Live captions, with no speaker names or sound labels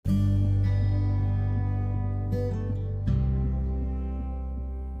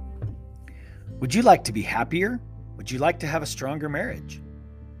Would you like to be happier? Would you like to have a stronger marriage?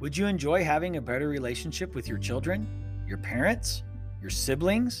 Would you enjoy having a better relationship with your children, your parents, your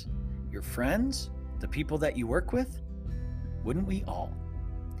siblings, your friends, the people that you work with? Wouldn't we all?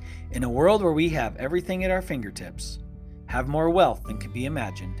 In a world where we have everything at our fingertips, have more wealth than could be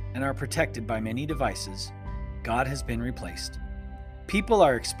imagined, and are protected by many devices, God has been replaced. People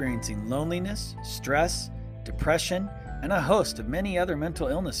are experiencing loneliness, stress, depression, and a host of many other mental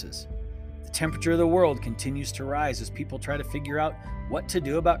illnesses. The temperature of the world continues to rise as people try to figure out what to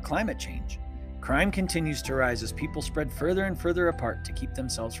do about climate change. Crime continues to rise as people spread further and further apart to keep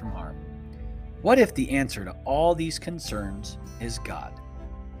themselves from harm. What if the answer to all these concerns is God?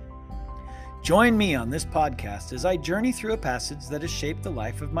 Join me on this podcast as I journey through a passage that has shaped the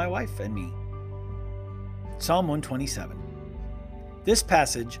life of my wife and me. Psalm 127. This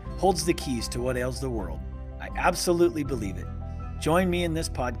passage holds the keys to what ails the world. I absolutely believe it. Join me in this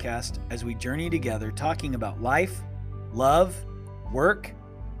podcast as we journey together talking about life, love, work,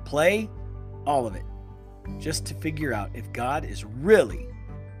 play, all of it, just to figure out if God is really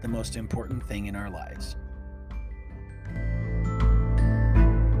the most important thing in our lives.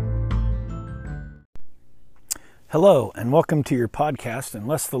 Hello, and welcome to your podcast,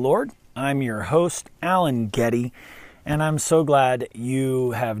 Unless the Lord. I'm your host, Alan Getty, and I'm so glad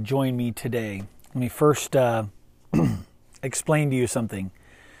you have joined me today. Let me first explain to you something.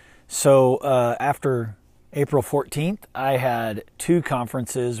 So after April 14th, I had two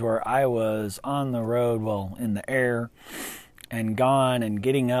conferences where I was on the road, in the air, and gone and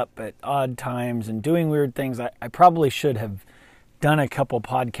getting up at odd times and doing weird things. I probably should have done a couple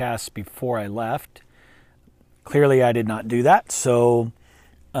podcasts before I left. Clearly, I did not do that. So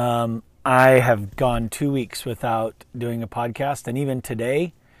I have gone 2 weeks without doing a podcast. And even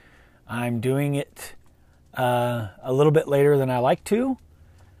today, I'm doing it a little bit later than I like to.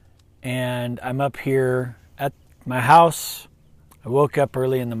 And I'm up here at my house. I woke up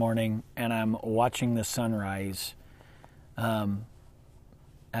early in the morning and I'm watching the sunrise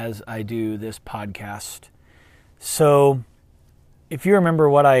as I do this podcast. So if you remember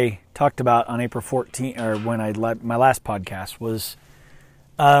what I talked about on April 14th, or when my last podcast was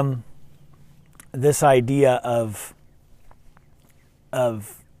this idea of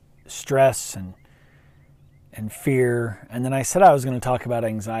stress and fear. And then I said I was going to talk about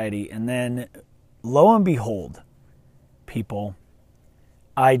anxiety. And then lo and behold, people,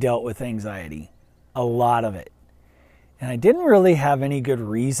 I dealt with anxiety, a lot of it. And I didn't really have any good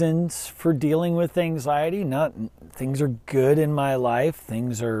reasons for dealing with anxiety. Things are good in my life.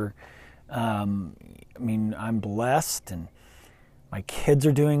 Things are, I'm blessed and my kids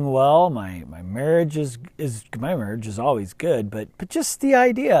are doing well. My marriage is always good, but just the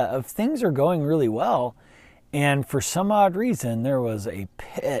idea of things are going really well. And for some odd reason, there was a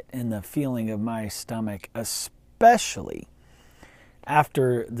pit in the feeling of my stomach, especially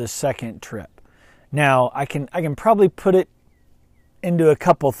after the second trip. Now, I can probably put it into a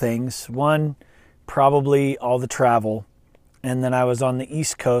couple things. One, probably all the travel. And then I was on the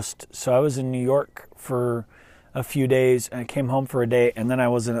East Coast, so I was in New York for a few days. And I came home for a day, and then I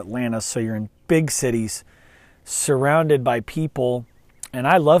was in Atlanta. So you're in big cities, surrounded by people. And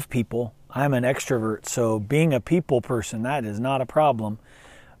I love people. I'm an extrovert, so being a people person, that is not a problem.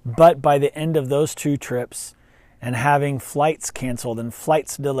 But by the end of those two trips and having flights canceled and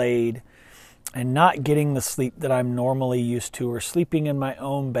flights delayed and not getting the sleep that I'm normally used to or sleeping in my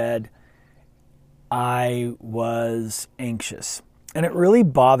own bed, I was anxious. And it really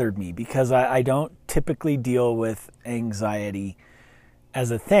bothered me because I don't typically deal with anxiety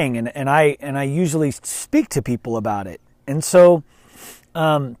as a thing. And I usually speak to people about it. And so,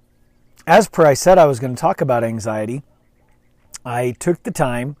 as per I said I was going to talk about anxiety, I took the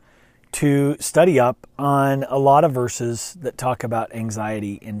time to study up on a lot of verses that talk about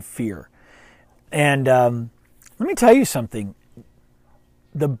anxiety and fear. And let me tell you something.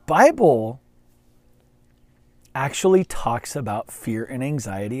 The Bible actually talks about fear and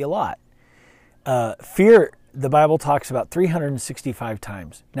anxiety a lot. Fear, the Bible talks about 365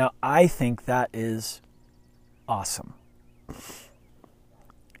 times. Now, I think that is awesome.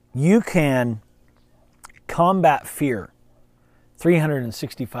 You can combat fear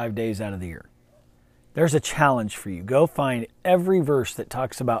 365 days out of the year. There's a challenge for you. Go find every verse that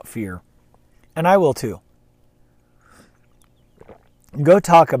talks about fear. And I will too. Go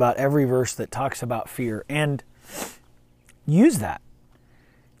talk about every verse that talks about fear and use that.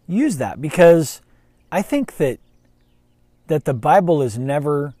 Use that because I think that the Bible is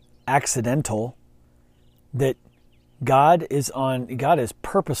never accidental, that God is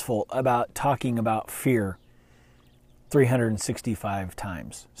purposeful about talking about fear 365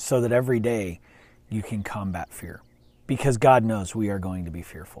 times so that every day you can combat fear, because God knows we are going to be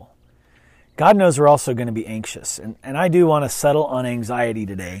fearful. God knows we're also going to be anxious. And I do want to settle on anxiety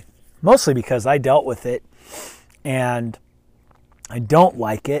today, mostly because I dealt with it and I don't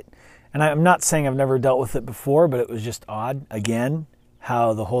like it. And I'm not saying I've never dealt with it before, but it was just odd, again,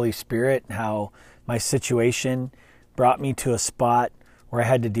 how the Holy Spirit, how my situation brought me to a spot where I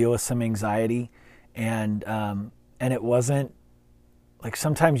had to deal with some anxiety. And it wasn't like,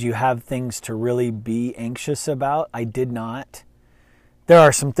 sometimes you have things to really be anxious about. I did not. There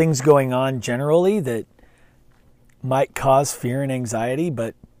are some things going on generally that might cause fear and anxiety,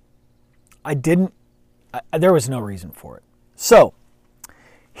 but there was no reason for it. So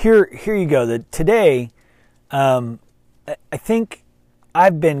here you go. Today, I think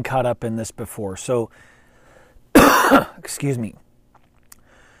I've been caught up in this before. So, excuse me.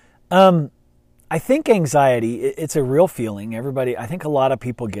 I think anxiety, it's a real feeling. I think a lot of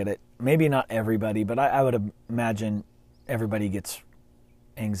people get it. Maybe not everybody, but I would imagine everybody gets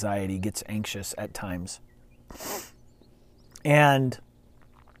anxiety, gets anxious at times. And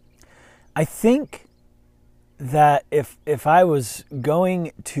I think that if I was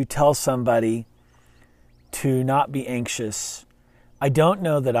going to tell somebody to not be anxious, I don't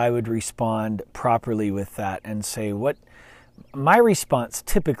know that I would respond properly with that and say, what my response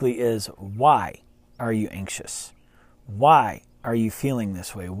typically is, why are you anxious? Why are you feeling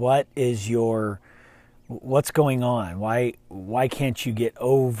this way? What's going on? Why can't you get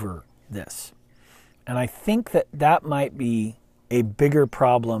over this? And I think that might be a bigger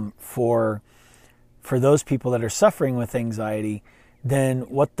problem for those people that are suffering with anxiety than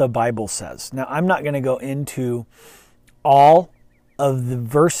what the Bible says. Now, I'm not going to go into all of the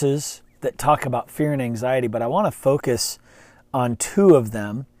verses that talk about fear and anxiety, but I want to focus on two of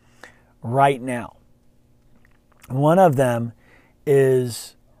them right now. One of them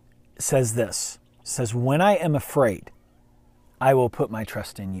says this. It says, when I am afraid, I will put my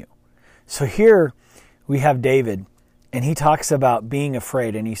trust in you. So here we have David, and he talks about being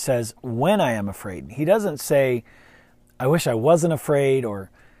afraid, and he says, when I am afraid. He doesn't say, I wish I wasn't afraid, or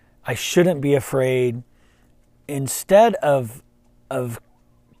I shouldn't be afraid. Instead of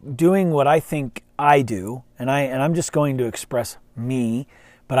doing what I think I do, and I'm just going to express me,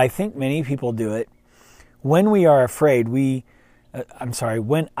 but I think many people do it. When we are afraid, when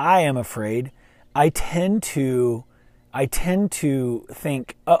I am afraid, I tend to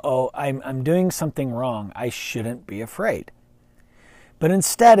think, I'm doing something wrong. I shouldn't be afraid. But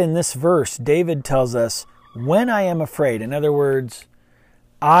instead, in this verse, David tells us, when I am afraid, in other words,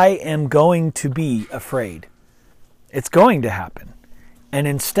 I am going to be afraid. It's going to happen. And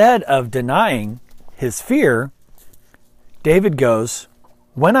instead of denying his fear, David goes,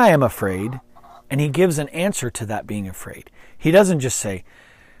 when I am afraid, and he gives an answer to that being afraid. He doesn't just say,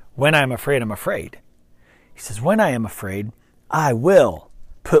 when I'm afraid, I'm afraid. He says, when I am afraid, I will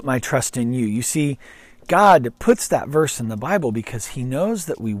put my trust in you. You see, God puts that verse in the Bible because he knows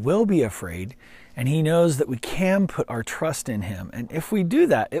that we will be afraid, and he knows that we can put our trust in him. And if we do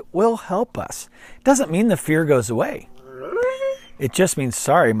that, it will help us. It doesn't mean the fear goes away. It just means,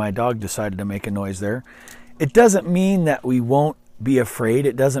 sorry, my dog decided to make a noise there. It doesn't mean that we won't be afraid.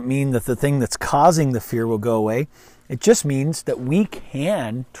 It doesn't mean that the thing that's causing the fear will go away. It just means that we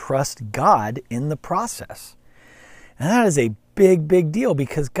can trust God in the process. And that is a big, big deal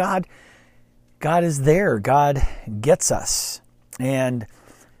because God is there. God gets us. And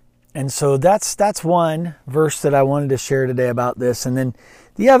so that's one verse that I wanted to share today about this. And then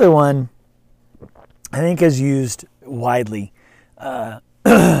the other one I think is used widely.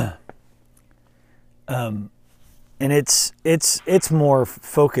 And it's more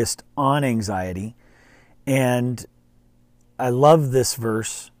focused on anxiety. And I love this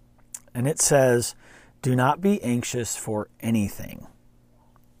verse. And it says, do not be anxious for anything.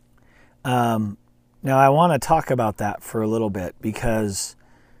 Now I want to talk about that for a little bit because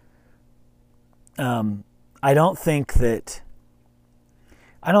I don't think that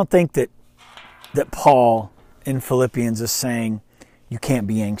Paul in Philippians is saying you can't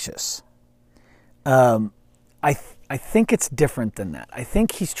be anxious. I think it's different than that. I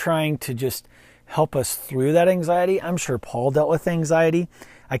think he's trying to just help us through that anxiety. I'm sure Paul dealt with anxiety.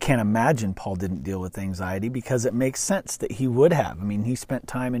 I can't imagine Paul didn't deal with anxiety because it makes sense that he would have. I mean, he spent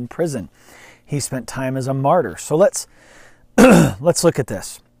time in prison. He spent time as a martyr. So let's look at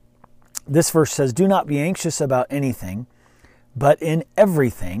this. This verse says, do not be anxious about anything, but in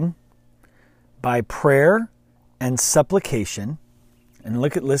everything, by prayer and supplication. And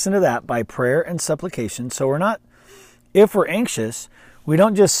listen to that, by prayer and supplication. So if we're anxious, we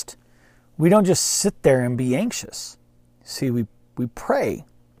don't just sit there and be anxious. See, we pray.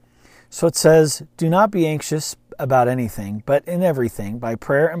 So it says, do not be anxious about anything, but in everything, by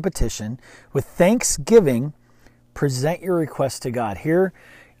prayer and petition, with thanksgiving, present your request to God. Here,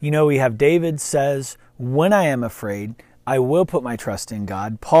 we have David says, when I am afraid, I will put my trust in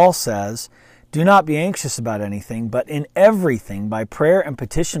God. Paul says, do not be anxious about anything, but in everything, by prayer and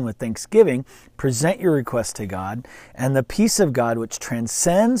petition with thanksgiving, present your request to God, and the peace of God, which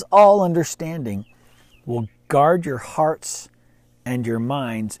transcends all understanding, will guard your hearts and your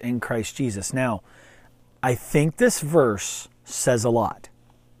minds in Christ Jesus. Now, I think this verse says a lot,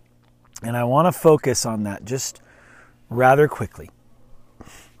 and I want to focus on that just rather quickly.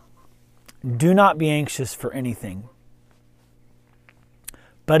 Do not be anxious for anything,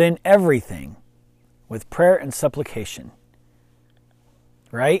 but in everything, with prayer and supplication,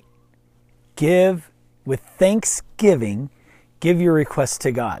 right? Give with thanksgiving, give your requests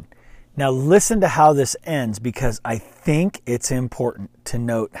to God. Now listen to how this ends, because I think it's important to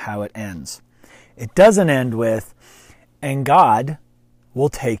note how it ends. It doesn't end with, and God will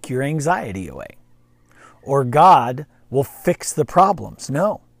take your anxiety away, or God will fix the problems.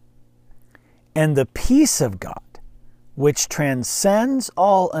 No. And the peace of God, which transcends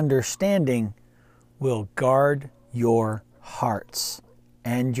all understanding, will guard your hearts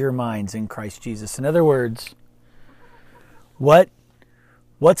and your minds in Christ Jesus. In other words,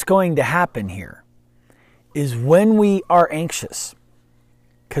 what's going to happen here is when we are anxious,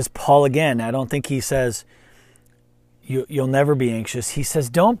 because Paul, again, I don't think he says you'll never be anxious. He says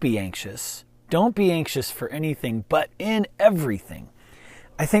don't be anxious. Don't be anxious for anything, but in everything.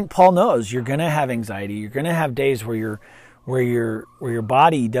 I think Paul knows you're going to have anxiety. You're going to have days where your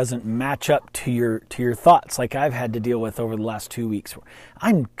body doesn't match up to your thoughts, like I've had to deal with over the last 2 weeks.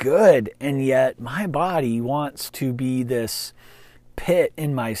 I'm good, and yet my body wants to be this pit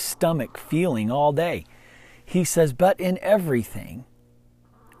in my stomach feeling all day. He says, but in everything,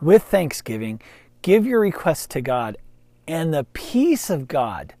 with thanksgiving, give your requests to God, and the peace of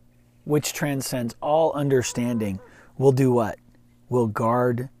God, which transcends all understanding, will do what? Will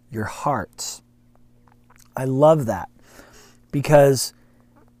guard your hearts. I love that, because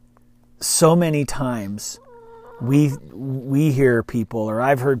so many times we hear people, or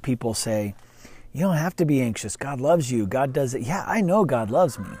I've heard people say, you don't have to be anxious. God loves you. God does it. Yeah, I know God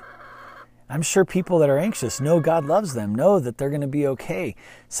loves me. I'm sure people that are anxious know God loves them, know that they're going to be okay.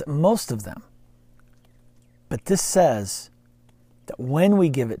 So most of them. But this says that when we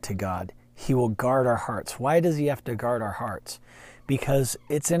give it to God, He will guard our hearts. Why does He have to guard our hearts? Because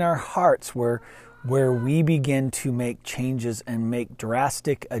it's in our hearts where we begin to make changes and make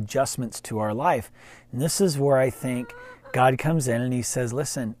drastic adjustments to our life. And this is where I think God comes in and He says,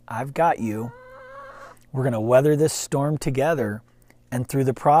 listen, I've got you. We're going to weather this storm together. And through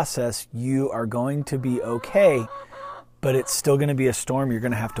the process, you are going to be okay, but it's still going to be a storm. You're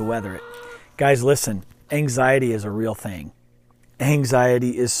going to have to weather it. Guys, listen, anxiety is a real thing.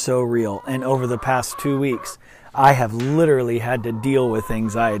 Anxiety is so real. And over the past 2 weeks, I have literally had to deal with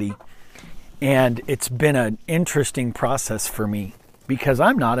anxiety. And it's been an interesting process for me because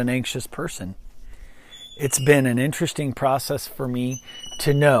I'm not an anxious person. It's been an interesting process for me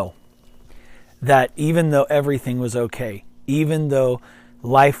to know that even though everything was okay, even though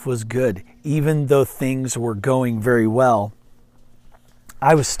life was good, even though things were going very well,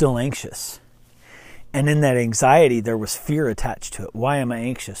 I was still anxious. And in that anxiety, there was fear attached to it. Why am I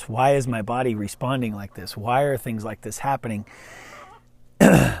anxious? Why is my body responding like this? Why are things like this happening?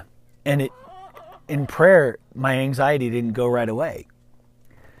 And in prayer, my anxiety didn't go right away.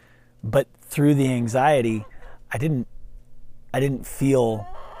 But through the anxiety, I didn't feel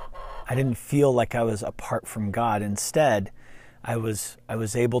like I was apart from God. Instead, I was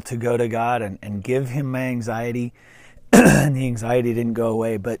able to go to God and give Him my anxiety. And the anxiety didn't go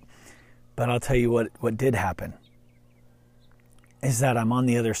away. But I'll tell you what did happen is that I'm on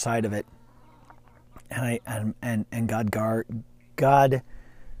the other side of it, and God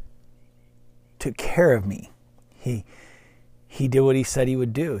took care of me. He did what He said He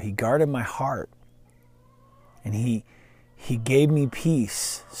would do. He guarded my heart, and He gave me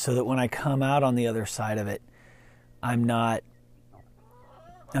peace so that when I come out on the other side of it, I'm not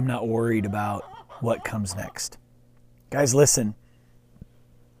worried about what comes next. Guys, listen.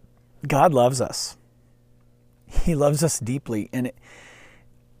 God loves us. He loves us deeply,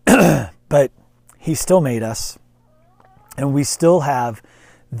 but He still made us, and we still have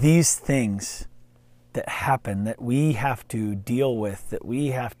these things that happen that we have to deal with, that we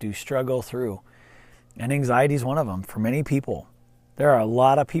have to struggle through. And anxiety is one of them for many people. There are a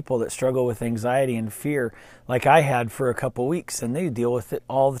lot of people that struggle with anxiety and fear like I had for a couple weeks, and they deal with it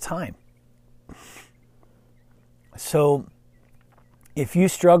all the time. So If you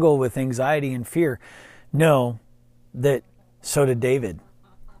struggle with anxiety and fear, know that so did David.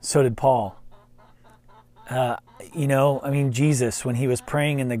 So did Paul. Jesus, when he was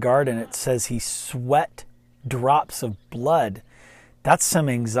praying in the garden, it says he sweat drops of blood. That's some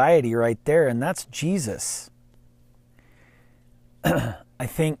anxiety right there, and that's Jesus. I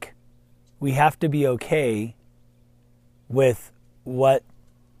think we have to be okay with what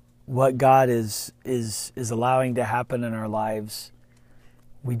God is allowing to happen in our lives.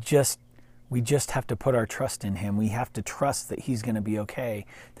 We just have to put our trust in him. We have to trust that he's going to be okay,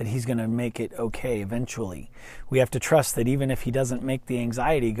 that he's going to make it okay eventually. We have to trust that even if he doesn't make the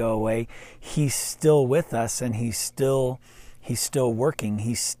anxiety go away, he's still with us and he's still working.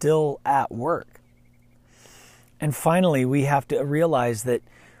 He's still at work. And finally, we have to realize that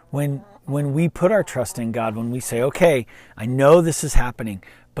when we put our trust in God, when we say, okay, I know this is happening,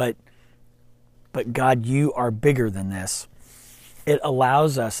 but God, you are bigger than this, it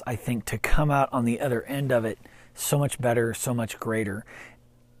allows us, I think, to come out on the other end of it so much better, so much greater.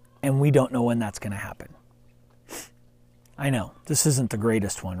 And we don't know when that's going to happen. I know, this isn't the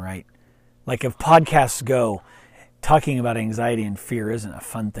greatest one, right? Like if podcasts go, talking about anxiety and fear isn't a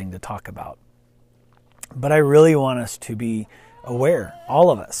fun thing to talk about. But I really want us to be aware,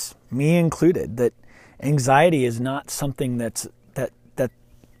 all of us, me included, that anxiety is not something that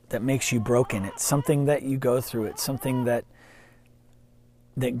makes you broken. It's something that you go through. It's something that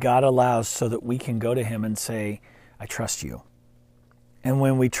God allows so that we can go to him and say, I trust you. And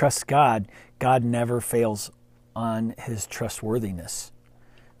when we trust God, God never fails on his trustworthiness.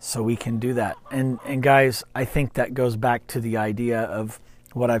 So we can do that. And guys, I think that goes back to the idea of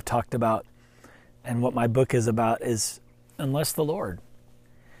what I've talked about and what my book is about is unless the Lord.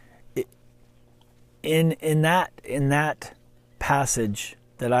 In that passage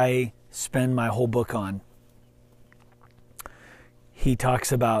that I spend my whole book on, he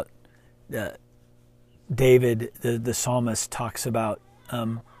talks about, David, the psalmist talks about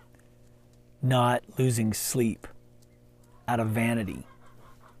not losing sleep out of vanity.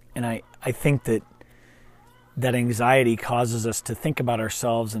 And I think that anxiety causes us to think about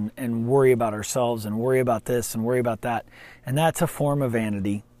ourselves and worry about ourselves and worry about this and worry about that. And that's a form of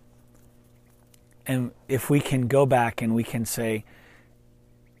vanity. And if we can go back and we can say,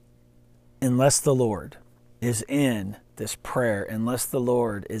 unless the Lord is in this prayer, unless the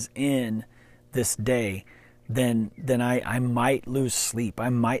Lord is in this day, then I might lose sleep. I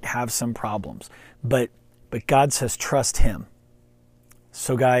might have some problems. But God says, trust him.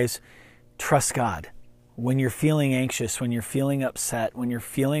 So guys, trust God. When you're feeling anxious, when you're feeling upset, when you're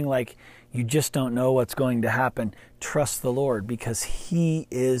feeling like you just don't know what's going to happen, trust the Lord because he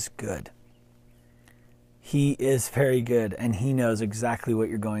is good. He is very good and he knows exactly what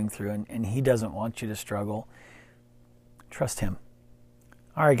you're going through and he doesn't want you to struggle. Trust him.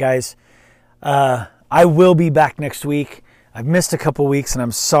 All right, guys. I will be back next week. I've missed a couple weeks and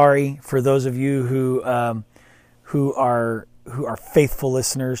I'm sorry for those of you who are faithful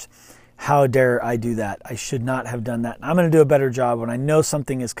listeners. How dare I do that? I should not have done that. I'm going to do a better job. When I know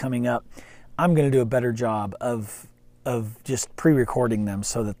something is coming up, I'm going to do a better job of just pre-recording them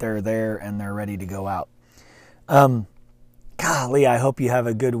so that they're there and they're ready to go out. Golly, I hope you have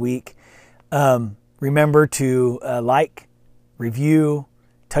a good week. Remember to like, review,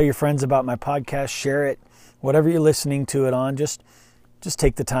 tell your friends about my podcast, share it, whatever you're listening to it on. Just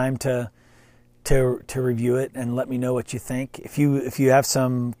take the time to review it and let me know what you think. If you have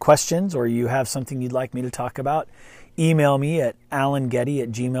some questions or you have something you'd like me to talk about, email me at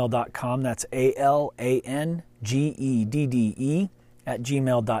alangedde@gmail.com. That's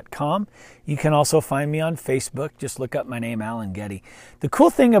ALANGEDDE@gmail.com. You can also find me on Facebook. Just look up my name, Alan Gedde. The cool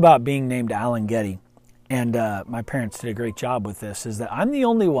thing about being named Alan Gedde, and my parents did a great job with this, is that I'm the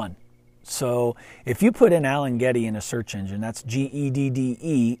only one. So if you put in Alan Gedde in a search engine, that's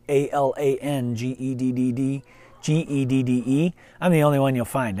GEDDE, I'm the only one you'll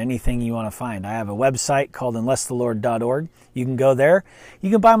find, anything you want to find. I have a website called unlessthelord.org. You can go there.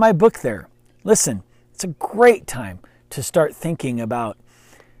 You can buy my book there. Listen, it's a great time to start thinking about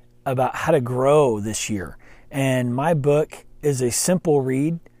how to grow this year. And my book is a simple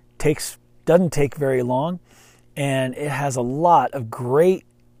read, doesn't take very long, and it has a lot of great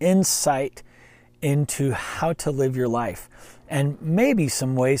insight into how to live your life and maybe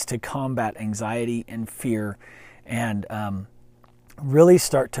some ways to combat anxiety and fear and really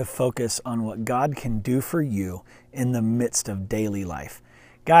start to focus on what God can do for you in the midst of daily life.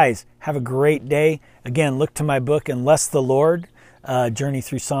 Guys, have a great day. Again, look to my book, Unless the Lord, Journey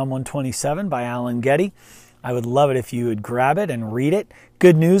Through Psalm 127 by Alan Gedde. I would love it if you would grab it and read it.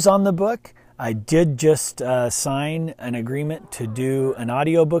 Good news on the book. I did just sign an agreement to do an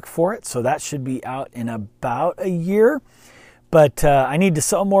audiobook for it, so that should be out in about a year. But I need to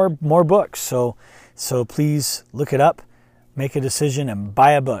sell more books, so please look it up, make a decision, and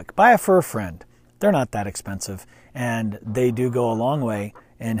buy a book. Buy it for a friend. They're not that expensive, and they do go a long way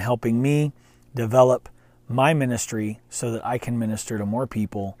in helping me develop my ministry so that I can minister to more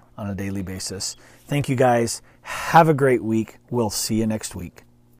people on a daily basis. Thank you guys. Have a great week. We'll see you next week.